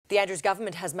The Andrews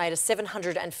government has made a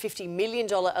 $750 million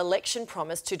election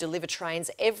promise to deliver trains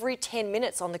every 10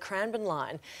 minutes on the Cranbourne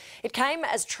line. It came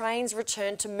as trains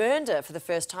returned to Mernda for the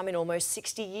first time in almost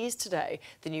 60 years today.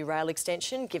 The new rail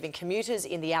extension giving commuters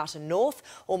in the outer north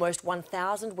almost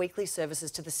 1,000 weekly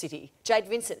services to the city. Jade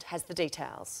Vincent has the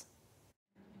details.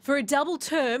 For a double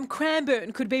term,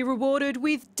 Cranbourne could be rewarded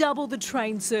with double the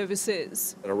train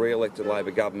services. A re-elected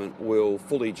Labor government will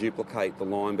fully duplicate the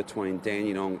line between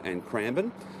Dandenong and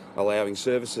Cranbourne, allowing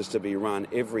services to be run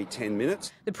every 10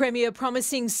 minutes. The Premier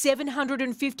promising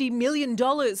 $750 million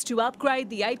to upgrade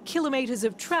the 8 kilometres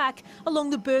of track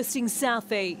along the bursting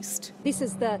southeast. This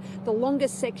is the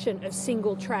longest section of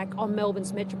single track on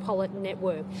Melbourne's metropolitan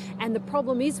network. And the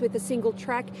problem is with the single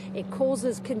track, it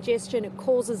causes congestion, it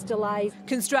causes delays.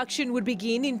 Construction would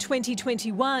begin in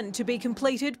 2021 to be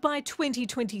completed by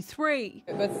 2023.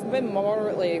 It's been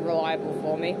moderately reliable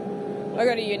for me. I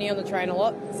go to uni on the train a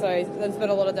lot, so there's been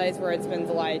a lot of days where it's been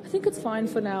delayed. I think it's fine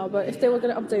for now, but if they were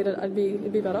going to update it,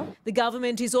 it'd be better. The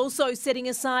government is also setting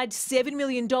aside $7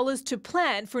 million to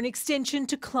plan for an extension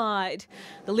to Clyde.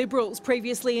 The Liberals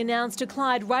previously announced a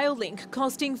Clyde rail link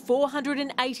costing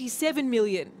 $487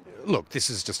 million. Look, this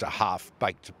is just a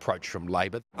half-baked approach from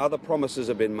Labor. Other promises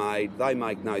have been made. They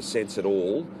make no sense at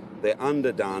all. They're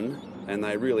underdone and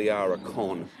they really are a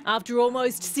con. After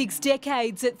almost 6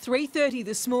 decades, at 3:30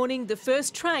 this morning, the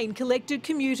first train collected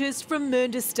commuters from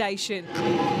Mernda station,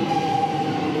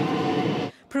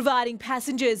 providing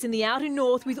passengers in the outer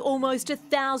north with almost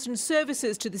 1,000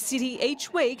 services to the city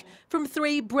each week from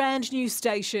 3 brand new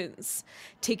stations.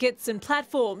 Tickets and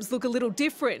platforms look a little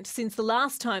different since the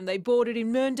last time they boarded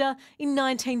in Mernda in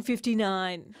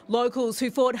 1959. Locals who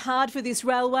fought hard for this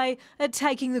railway are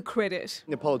taking the credit.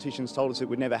 The politicians told us it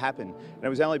would never happen, and it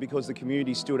was only because the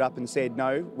community stood up and said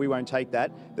no, we won't take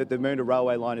that the Mernda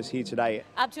railway line is here today.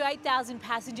 Up to 8,000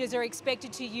 passengers are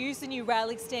expected to use the new rail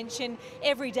extension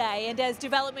every day, and as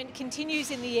development continues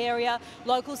in the area,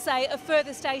 locals say a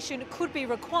further station could be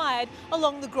required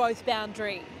along the growth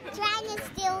boundary. The train is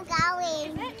still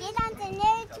going. Get on the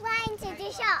new train to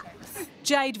the shops.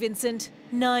 Jade Vincent,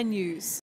 9 News.